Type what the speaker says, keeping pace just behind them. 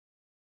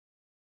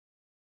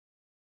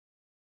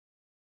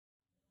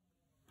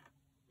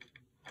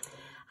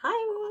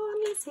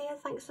Liz here,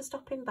 thanks for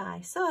stopping by.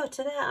 So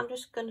today I'm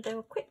just going to do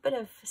a quick bit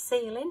of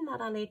sealing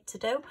that I need to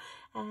do.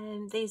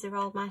 These are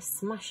all my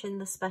Smashing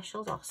the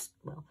Specials, or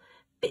well,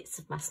 bits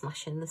of my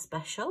Smashing the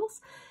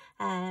Specials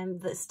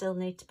that still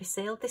need to be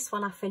sealed. This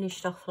one I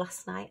finished off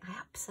last night. I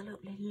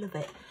absolutely love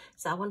it.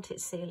 So I want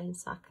it sealing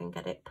so I can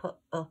get it put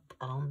up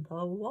on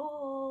the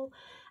wall.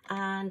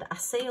 And I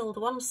sealed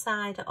one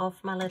side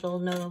of my little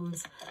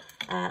gnomes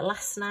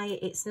last night.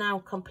 It's now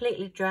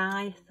completely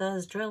dry.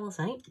 Those drills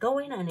ain't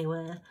going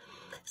anywhere.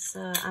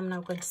 So I'm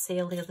now going to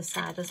seal the other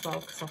side as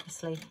well, because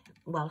obviously,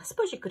 well, I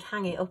suppose you could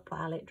hang it up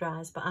while it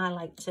dries, but I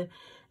like to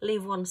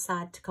leave one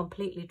side to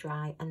completely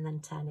dry and then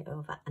turn it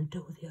over and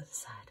do the other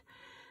side.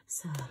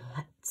 So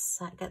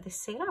let's get this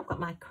sealed. I've got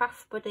my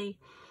Craft Buddy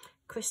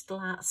Crystal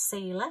Art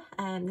Sealer,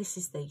 and this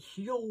is the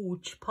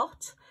huge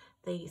pot.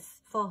 The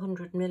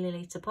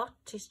 400ml pot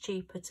is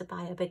cheaper to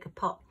buy a bigger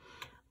pot,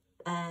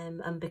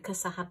 and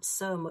because I had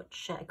so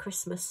much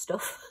Christmas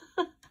stuff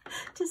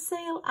to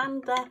seal,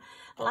 and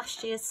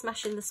last year's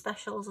Smashing the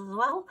Specials as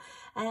well,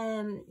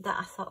 that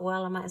I thought,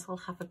 well, I might as well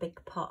have a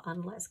big pot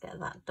and let's get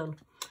that done.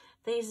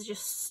 These are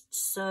just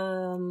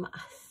some, I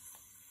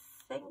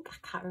think,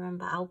 I can't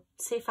remember, I'll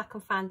see if I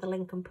can find the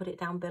link and put it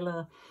down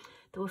below.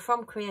 They were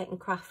from Create and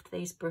Craft,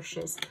 these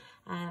brushes.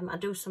 I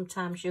do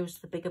sometimes use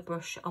the bigger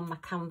brush on my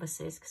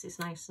canvases because it's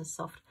nice and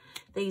soft.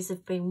 These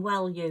have been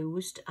well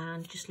used,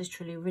 and just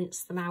literally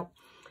rinse them out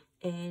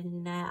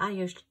in, I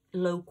use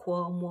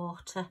lukewarm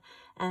water.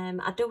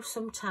 I do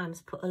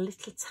sometimes put a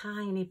little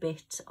tiny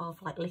bit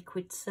of like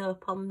liquid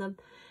soap on them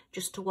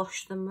just to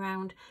wash them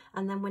round.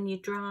 And then when you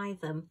dry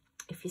them,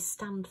 if you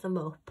stand them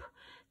up,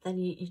 then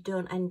you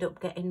don't end up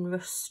getting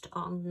rust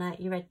on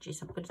your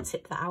edges. I'm going to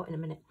tip that out in a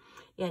minute.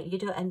 Yeah, you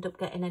don't end up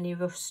getting any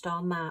rust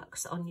or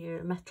marks on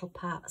your metal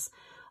parts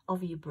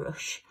of your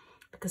brush,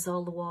 because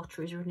all the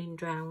water is running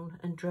down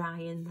and dry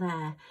in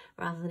there,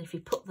 rather than if you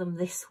put them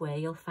this way,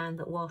 you'll find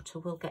that water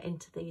will get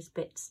into these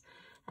bits.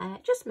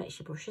 It just makes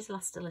your brushes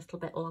last a little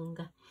bit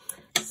longer.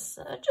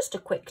 So just a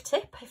quick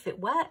tip, if it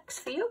works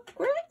for you,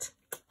 great.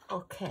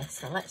 Okay,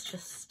 so let's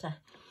just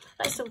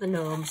let's do the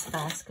gnomes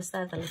first, because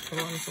they're the little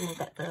ones, and we'll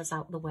get those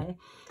out the way.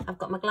 I've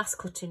got my glass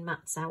cutting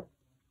mats out.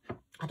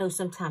 I do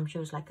sometimes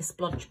use like a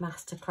Splodge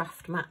Master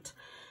craft mat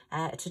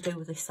to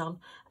do this on,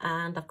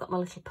 and I've got my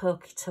little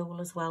pokey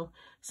tool as well,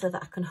 so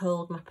that I can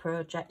hold my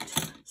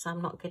project so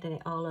I'm not getting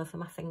it all over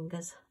my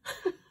fingers,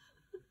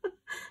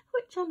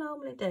 which I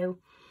normally do.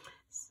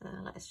 So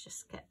let's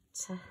just get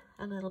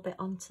a little bit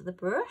onto the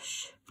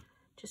brush,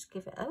 just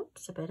give it,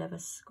 oops, a bit of a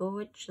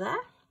scourge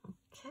there.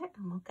 Okay,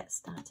 and we'll get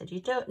started. You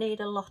don't need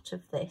a lot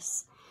of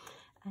this,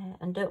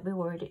 and don't be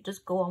worried, it does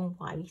go on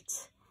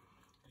white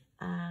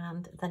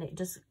and then it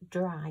does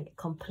dry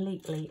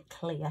completely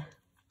clear.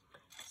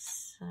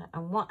 So,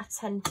 and what I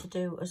tend to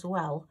do as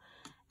well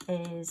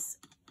is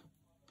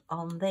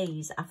on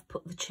these, I've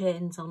put the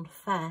chains on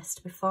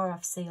first before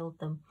I've sealed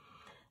them,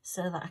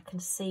 so that I can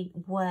see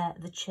where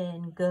the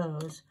chain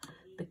goes,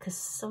 because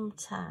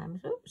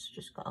sometimes, oops,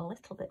 just got a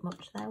little bit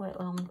much there. Wait,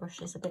 well, my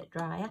brush is a bit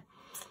drier.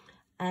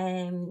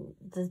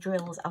 The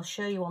drills, I'll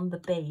show you on the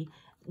bee,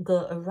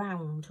 go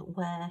around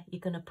where you're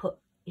going to put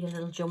your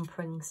little jump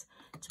rings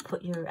to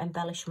put your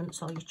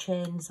embellishments or your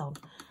chains on,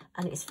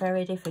 and it's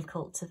very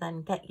difficult to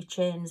then get your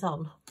chains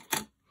on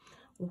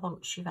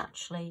once you've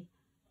actually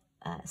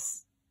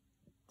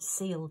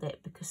sealed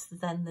it, because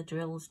then the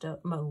drills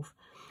don't move.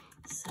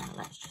 So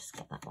let's just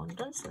get that one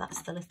done. So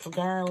that's the little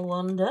girl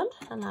one done,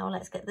 and now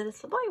let's get the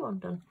little boy one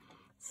done.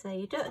 So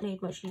you don't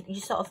need much, you're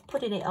sort of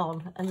putting it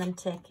on and then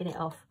taking it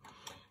off.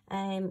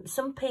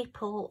 Some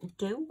people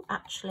do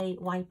actually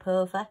wipe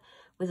over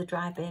with a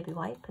dry baby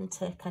wipe and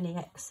take any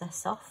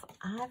excess off.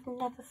 I've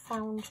never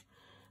found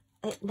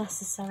it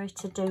necessary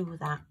to do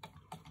that.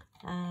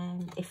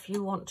 If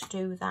you want to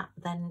do that,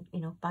 then, you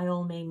know, by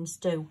all means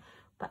do.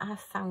 But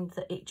I've found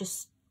that it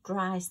just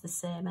dries the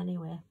same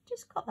anyway.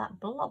 Just got that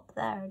blob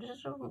there. It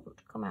just doesn't want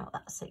to come out.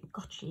 That's it.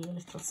 Gotcha, you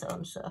little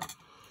so-and-so.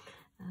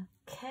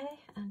 Okay,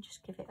 and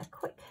just give it a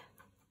quick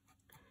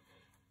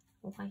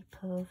wipe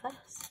over.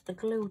 So the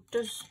glue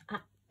does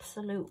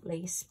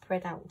absolutely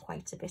spread out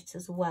quite a bit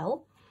as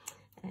well.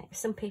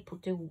 Some people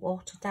do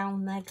water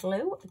down their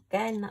glue.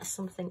 Again, that's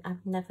something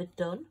I've never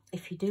done.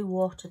 If you do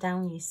water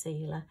down your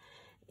sealer,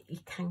 you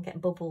can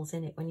get bubbles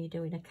in it when you're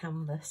doing a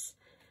canvas.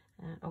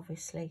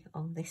 Obviously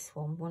on this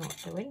one we're not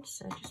doing,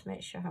 so just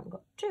make sure I haven't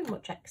got too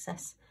much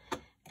excess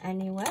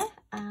anywhere,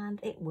 and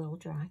it will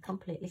dry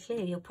completely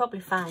clear. You'll probably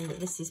find that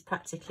this is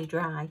practically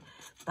dry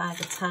by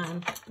the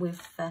time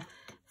we've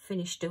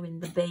finished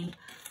doing the bee,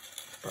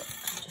 but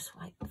I'll just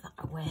wipe that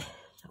away.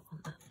 Don't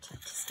want that to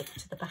stick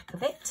to the back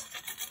of it.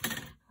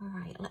 All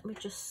right, let me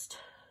just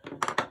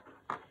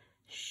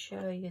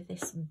show you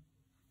this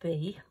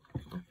bee.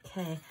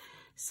 Okay,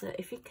 so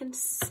if you can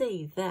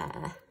see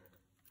there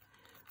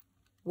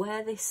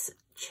where this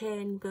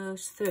chain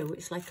goes through,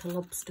 it's like a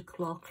lobster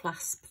claw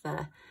clasp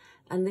there,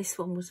 and this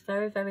one was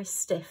very, very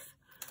stiff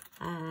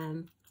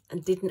and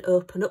didn't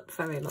open up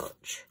very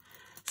much.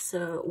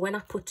 So when I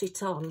put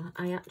it on,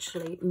 I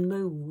actually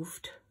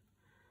moved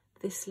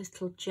this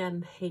little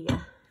gem here,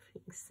 if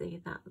you can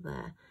see that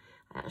there,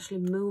 I actually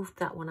moved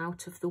that one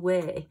out of the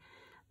way.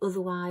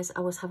 Otherwise,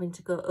 I was having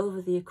to go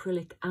over the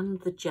acrylic and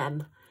the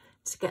gem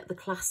to get the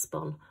clasp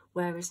on,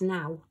 whereas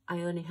now I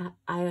only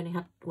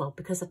had, well,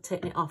 because I'd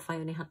taken it off, I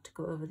only had to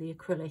go over the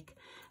acrylic,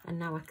 and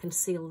now I can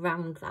seal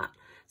round that,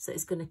 so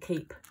it's going to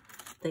keep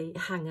the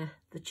hanger,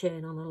 the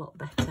chain on a lot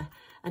better.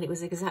 And it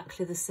was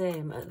exactly the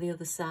same at the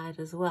other side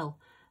as well.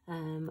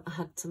 I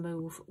had to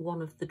move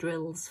one of the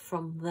drills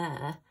from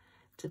there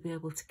to be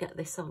able to get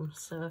this on.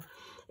 So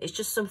it's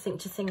just something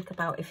to think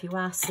about if you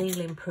are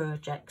sealing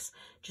projects.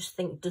 Just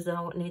think, does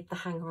I need the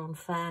hanger on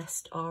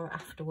first or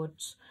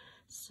afterwards?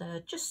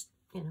 So just,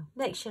 you know,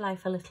 makes your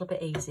life a little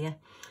bit easier.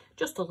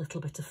 Just a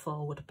little bit of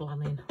forward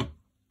planning.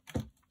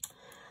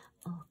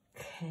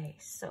 Okay,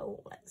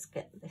 so let's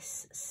get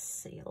this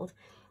sealed.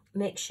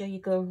 Make sure you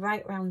go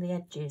right round the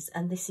edges,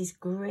 and this is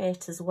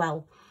great as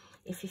well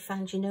if you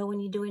find, you know, when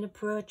you're doing a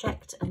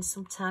project and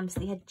sometimes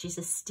the edges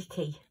are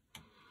sticky,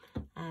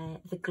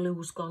 the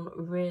glue's gone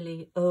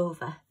really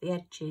over the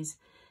edges,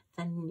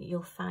 then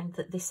you'll find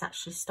that this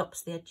actually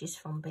stops the edges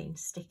from being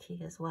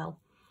sticky as well.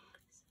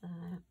 So,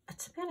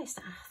 to be honest,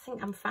 I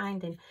think I'm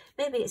finding,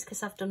 maybe it's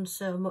because I've done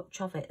so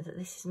much of it, that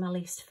this is my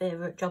least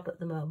favourite job at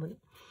the moment,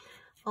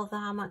 although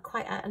I'm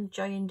quite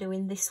enjoying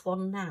doing this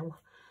one now.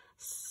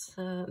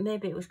 So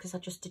maybe it was because I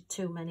just did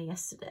too many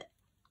yesterday.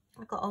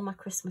 I got all my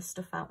Christmas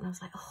stuff out and I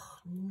was like, oh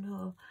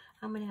no,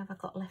 how many have I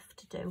got left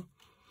to do?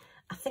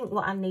 I think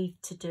what I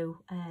need to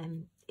do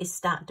is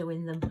start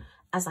doing them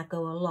as I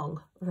go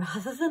along,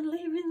 rather than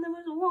leaving them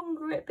as one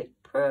great big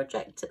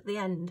project at the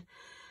end.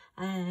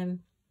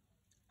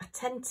 I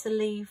tend to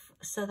leave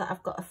so that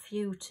I've got a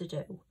few to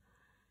do.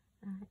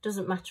 It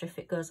doesn't matter if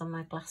it goes on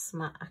my glass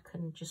mat, I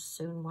can just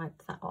soon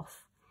wipe that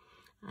off.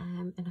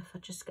 And if I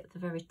just get the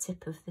very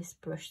tip of this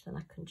brush, then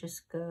I can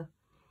just go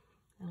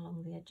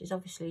along the edges.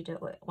 Obviously you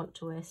don't want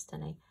to waste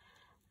any.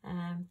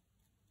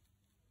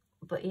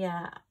 But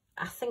yeah,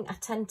 I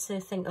tend to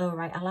think, oh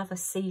right, I'll have a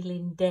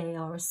sealing day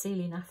or a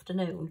sealing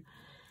afternoon,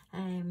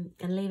 and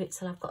leave it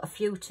till I've got a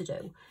few to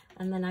do,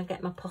 and then I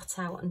get my pot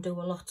out and do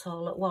a lot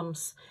all at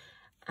once.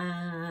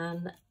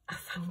 And I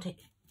found it,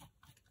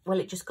 well,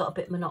 it just got a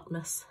bit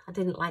monotonous. I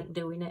didn't like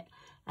doing it.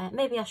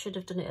 Maybe I should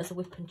have done it as a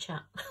whip and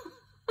chat.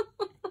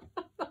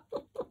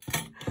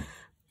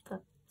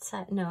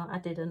 But no, I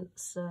didn't.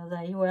 So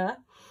there you are.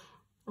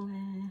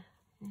 Yeah,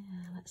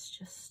 let's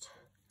just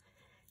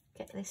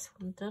get this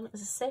one done.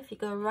 As I say, if you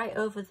go right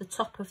over the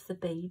top of the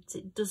beads,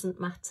 it doesn't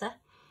matter.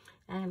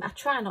 I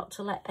try not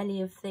to let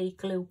any of the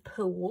glue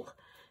pool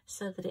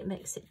so that it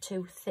makes it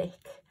too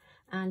thick.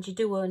 And you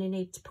do only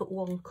need to put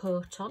one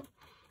coat on,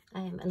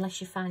 unless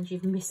you find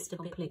you've missed it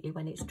completely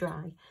when it's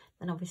dry.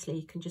 Then obviously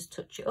you can just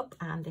touch it up,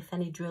 and if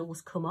any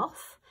drills come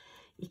off,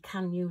 you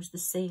can use the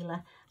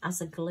sealer as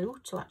a glue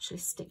to actually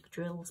stick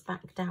drills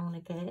back down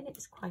again.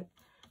 It's quite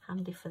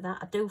handy for that.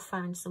 I do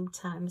find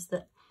sometimes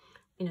that,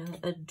 you know,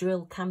 a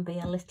drill can be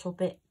a little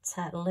bit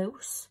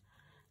loose,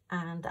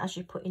 and as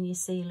you're putting your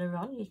sealer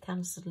on, you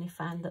can suddenly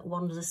find that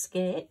one's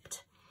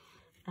escaped,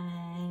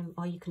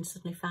 or you can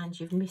suddenly find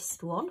you've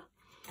missed one.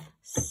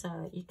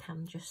 So you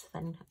can just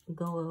then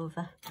go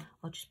over,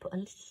 or just put a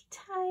little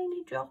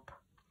tiny drop,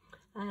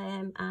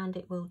 and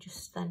it will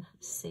just then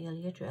seal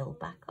your drill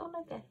back on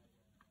again.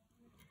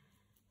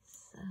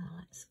 So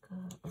let's go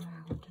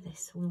around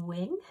this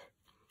wing.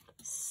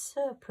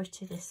 So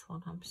pretty, this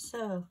one. I'm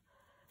so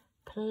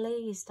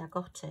pleased I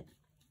got it.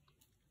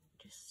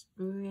 Just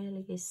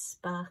really is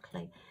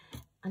sparkly.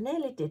 I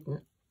nearly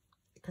didn't,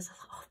 because I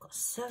thought, oh, I've got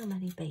so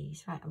many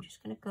bees. Right, I'm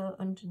just going to go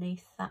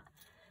underneath that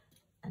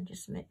and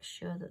just make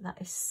sure that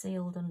that is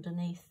sealed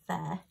underneath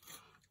there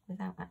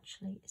without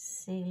actually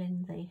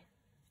sealing the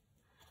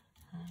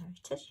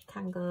it is. You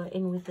can go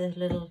in with a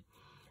little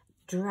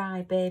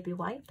dry baby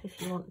wipe if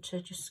you want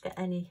to just get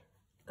any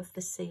of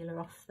the sealer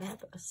off there,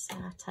 but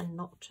I tend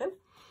not to.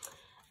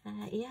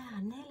 Yeah,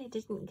 I nearly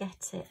didn't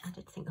get it. I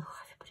did think, oh,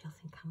 everybody will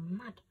think I'm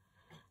mad.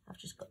 I've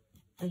just got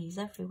bees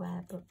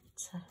everywhere, but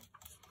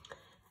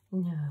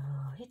no,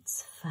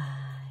 it's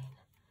fine.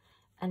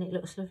 And it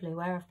looks lovely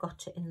where I've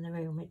got it in the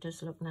room. It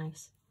does look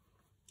nice,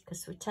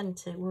 because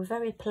we're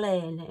very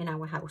plain in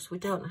our house. We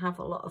don't have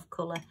a lot of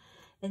colour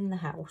in the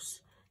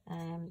house.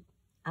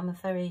 I'm a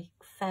very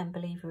firm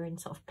believer in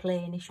sort of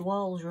plainish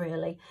walls,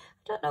 really.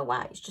 I don't know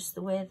why, it's just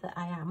the way that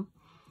I am.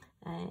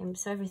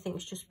 So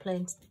everything's just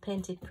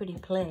painted pretty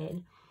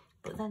plain,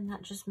 but then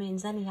that just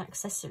means any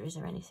accessories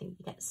or anything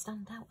you get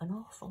stand out an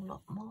awful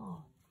lot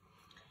more,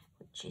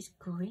 which is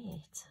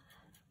great.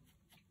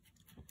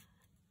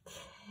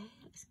 Okay,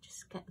 let's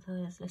just get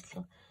those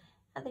little,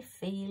 are they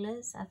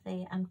feelers? Are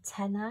they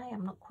antennae?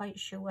 I'm not quite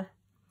sure.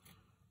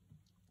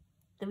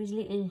 Those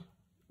little,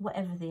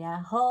 whatever they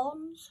are,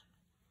 horns?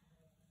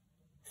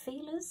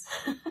 Feelers?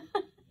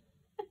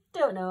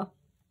 Don't know.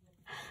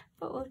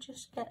 But we'll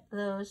just get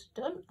those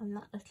done, and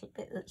that little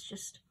bit that's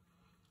just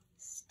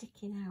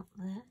sticking out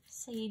there.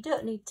 So you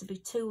don't need to be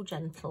too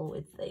gentle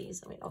with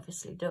these. I mean,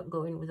 obviously don't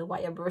go in with a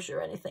wire brush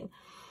or anything,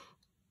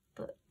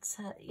 but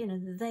you know,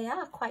 they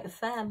are quite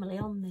firmly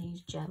on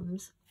these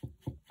gems,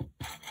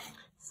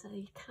 so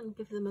you can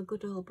give them a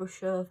good old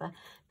brush over.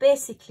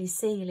 Basically,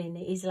 sealing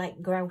it is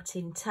like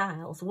grouting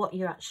tiles. What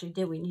you're actually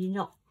doing, you're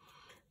not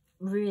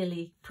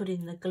really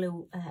putting the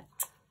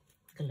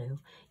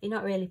you're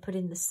not really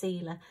putting the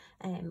sealer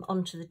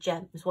onto the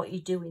gems. What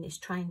you're doing is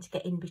trying to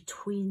get in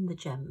between the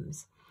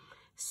gems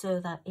so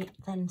that it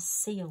then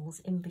seals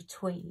in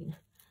between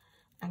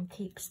and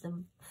keeps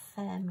them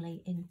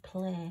firmly in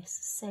place.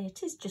 So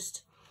it is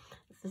just,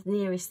 the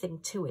nearest thing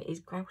to it is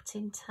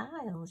grouting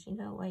tiles, you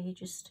know, where you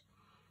just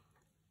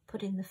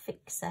putting the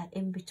fixer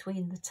in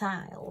between the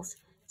tiles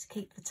to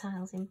keep the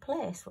tiles in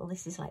place. Well,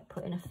 this is like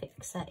putting a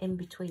fixer in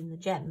between the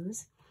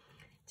gems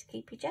to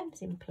keep your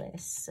gems in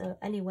place. So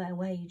anywhere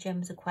where your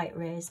gems are quite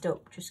raised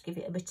up, just give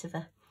it a bit of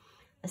a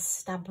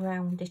stab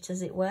round it,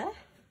 as it were,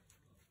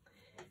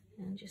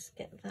 and just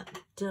get that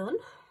done.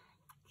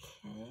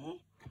 Okay,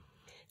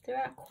 there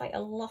are quite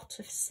a lot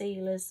of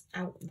sealers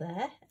out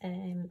there.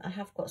 I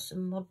have got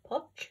some Mod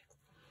Podge,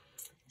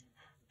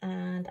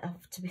 and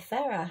to be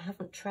fair, I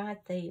haven't tried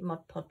the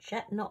Mod Podge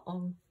yet, not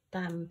on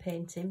diamond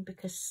painting,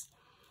 because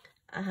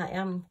I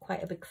am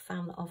quite a big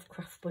fan of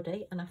Craft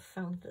Buddy, and I've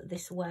found that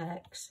this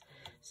works.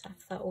 So I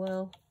thought,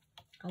 well,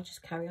 I'll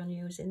just carry on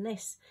using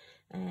this.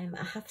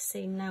 I have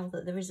seen now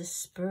that there is a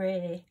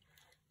spray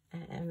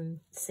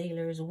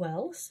sealer as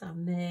well, so I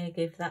may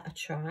give that a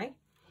try. I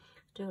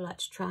do like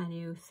to try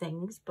new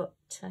things, but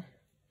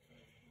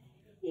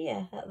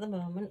yeah, at the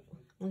moment,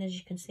 and as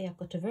you can see, I've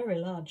got a very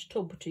large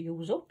tub to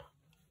use up.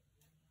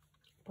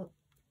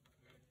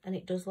 And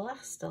it does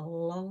last a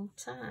long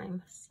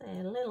time. So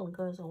a little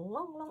goes a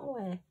long, long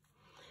way.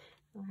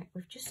 Right,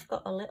 we've just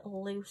got a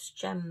little loose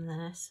gem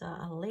there, so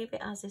I'll leave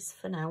it as is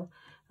for now,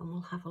 and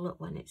we'll have a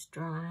look when it's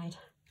dried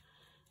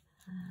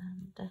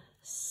and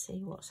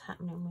see what's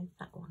happening with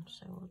that one.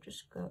 So we'll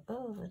just go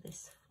over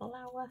this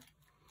flower.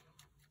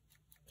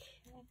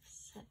 Okay,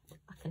 so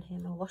I can hear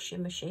my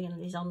washing machine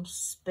is on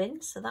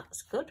spin, so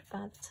that's good.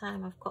 By the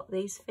time I've got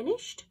these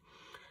finished,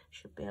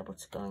 should be able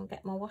to go and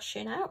get my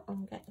washing out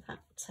and get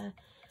that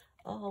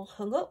all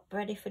hung up,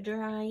 ready for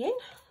drying.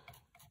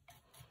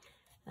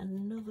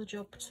 Another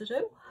job to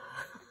do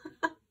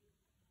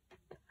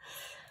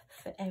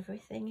for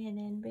everything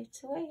in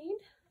between.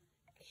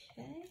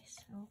 Okay,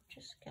 so I'll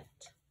just get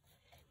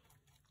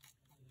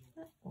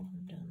that one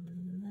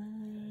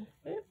done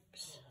there.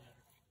 Oops.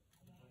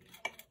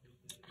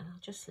 And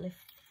I'll just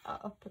lift that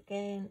up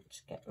again,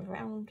 just get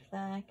around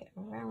there, get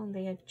around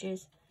the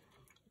edges,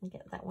 and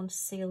get that one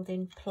sealed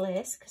in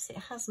place, because it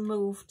has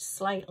moved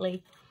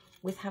slightly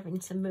with having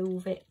to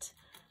move it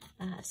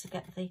to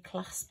get the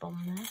clasp on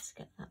there, to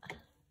get that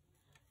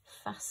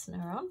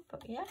fastener on.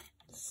 But yeah,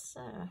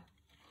 so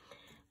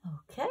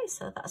okay,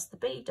 so that's the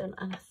bee done,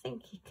 and I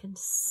think you can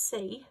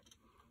see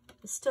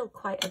there's still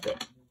quite a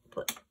bit,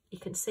 but you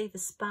can see the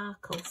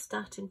sparkle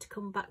starting to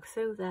come back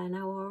through there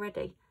now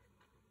already.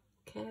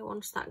 Okay,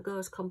 once that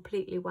goes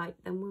completely white,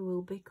 then we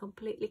will be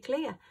completely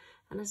clear.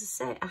 And as I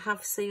say, I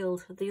have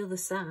sealed the other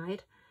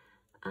side,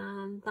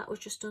 and that was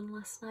just done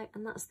last night,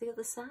 and that's the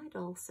other side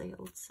all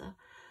sealed. So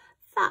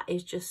that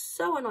is just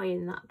so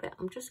annoying, that bit.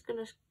 I'm just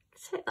going to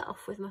take that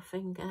off with my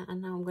finger,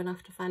 and now I'm going to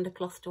have to find a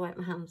cloth to wipe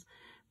my hands.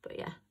 But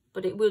yeah,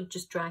 but it will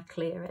just dry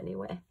clear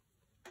anyway.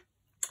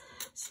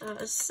 So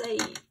as I say,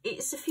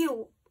 it's a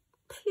few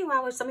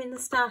hours. I mean, they're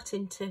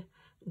starting to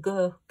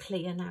go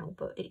clear now,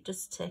 but it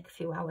does take a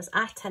few hours.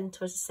 I tend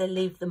to, as I say,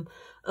 leave them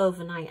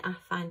overnight. I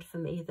find for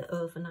me that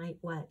overnight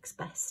works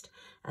best,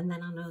 and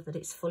then I know that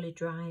it's fully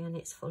dry and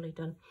it's fully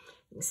done.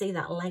 You can see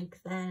that leg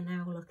there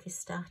now, look, is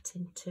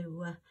starting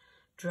to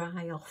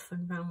dry off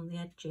and round the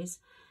edges.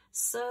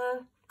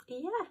 So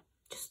yeah,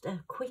 just a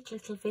quick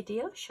little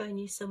video showing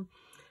you some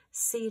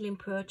sealing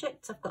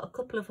projects. I've got a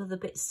couple of other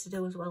bits to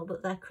do as well,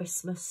 but they're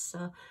Christmas,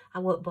 so I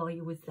won't bore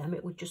you with them.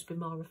 It would just be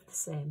more of the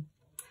same.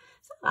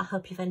 So I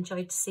hope you've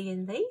enjoyed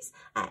seeing these.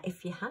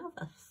 If you have,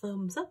 a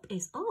thumbs up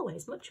is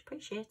always much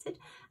appreciated.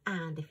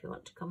 And if you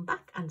want to come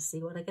back and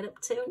see what I get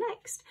up to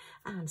next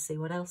and see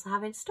what else I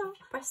have in store,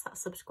 press that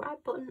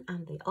subscribe button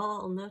and the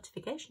all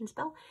notifications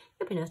bell.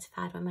 You'll be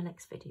notified when my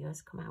next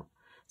videos come out.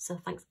 So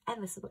thanks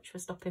ever so much for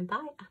stopping by,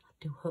 and I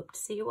do hope to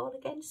see you all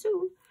again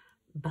soon.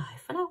 Bye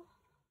for now.